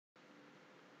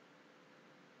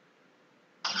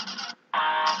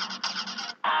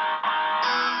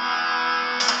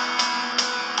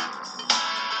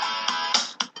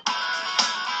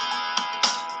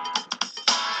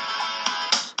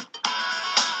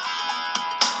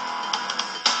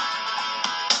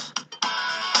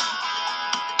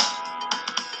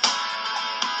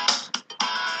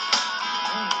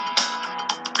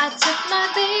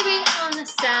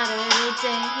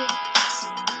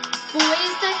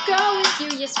girl with you,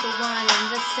 yes, we're one and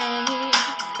the same.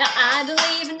 Now I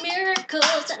believe in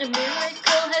miracles, and a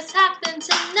miracle has happened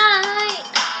tonight.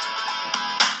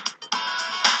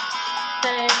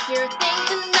 But if you're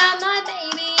thinking about my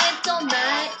baby, it don't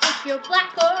matter if you're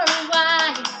black or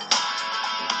white.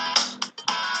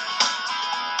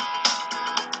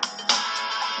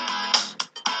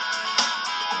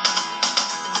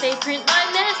 They print my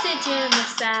message in the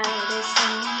saddest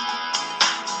thing.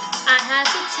 I had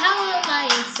to tell them I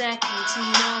ain't second to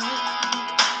none.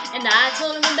 And I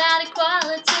told them about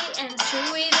equality, and it's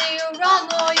true, either you're wrong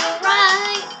or you're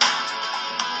right.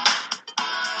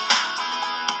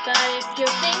 But if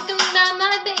you're thinking about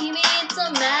my baby, it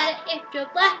don't matter if you're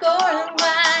black or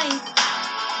white.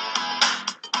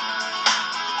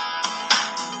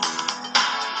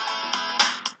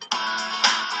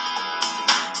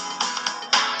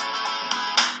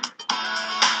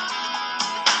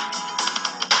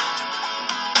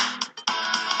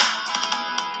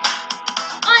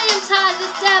 I am tired of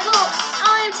this devil,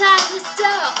 I am tired of this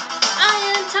stuff, I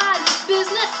am tired of this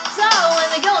business, so when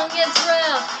the going gets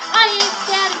real, I ain't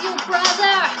scared of your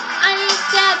brother, I ain't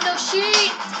scared of no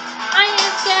sheep, I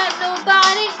ain't scared of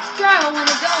nobody, girl, when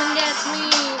the going gets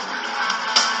mean.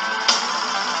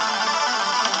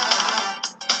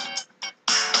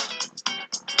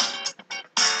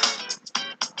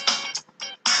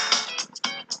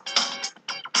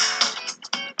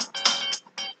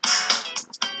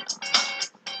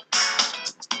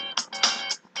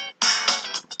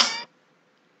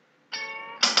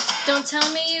 Don't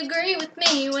tell me you agree with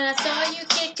me when I saw you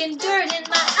kicking dirt in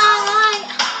my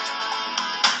eye.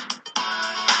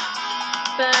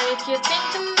 But if you're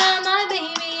thinking about my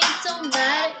baby, it don't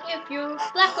matter if you're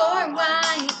black or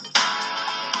white.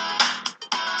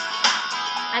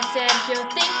 I said if you're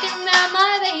thinking about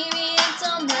my baby, it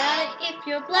don't matter if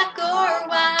you're black or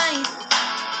white.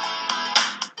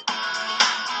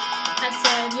 I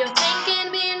said if you're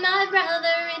thinking being my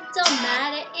brother, it don't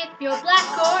matter if you're black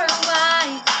or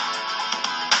white.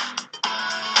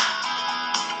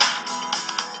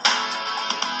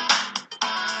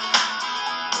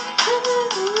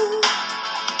 Ooh.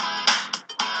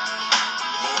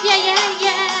 Yeah, yeah,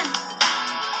 yeah.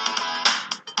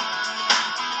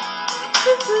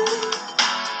 Ooh.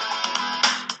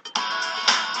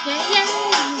 Yeah, yeah,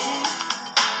 yeah.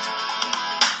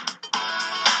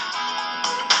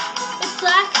 It's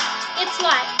black, it's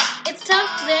white, it's tough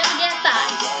for them to get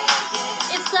by.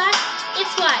 It's black,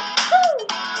 it's white. Woo!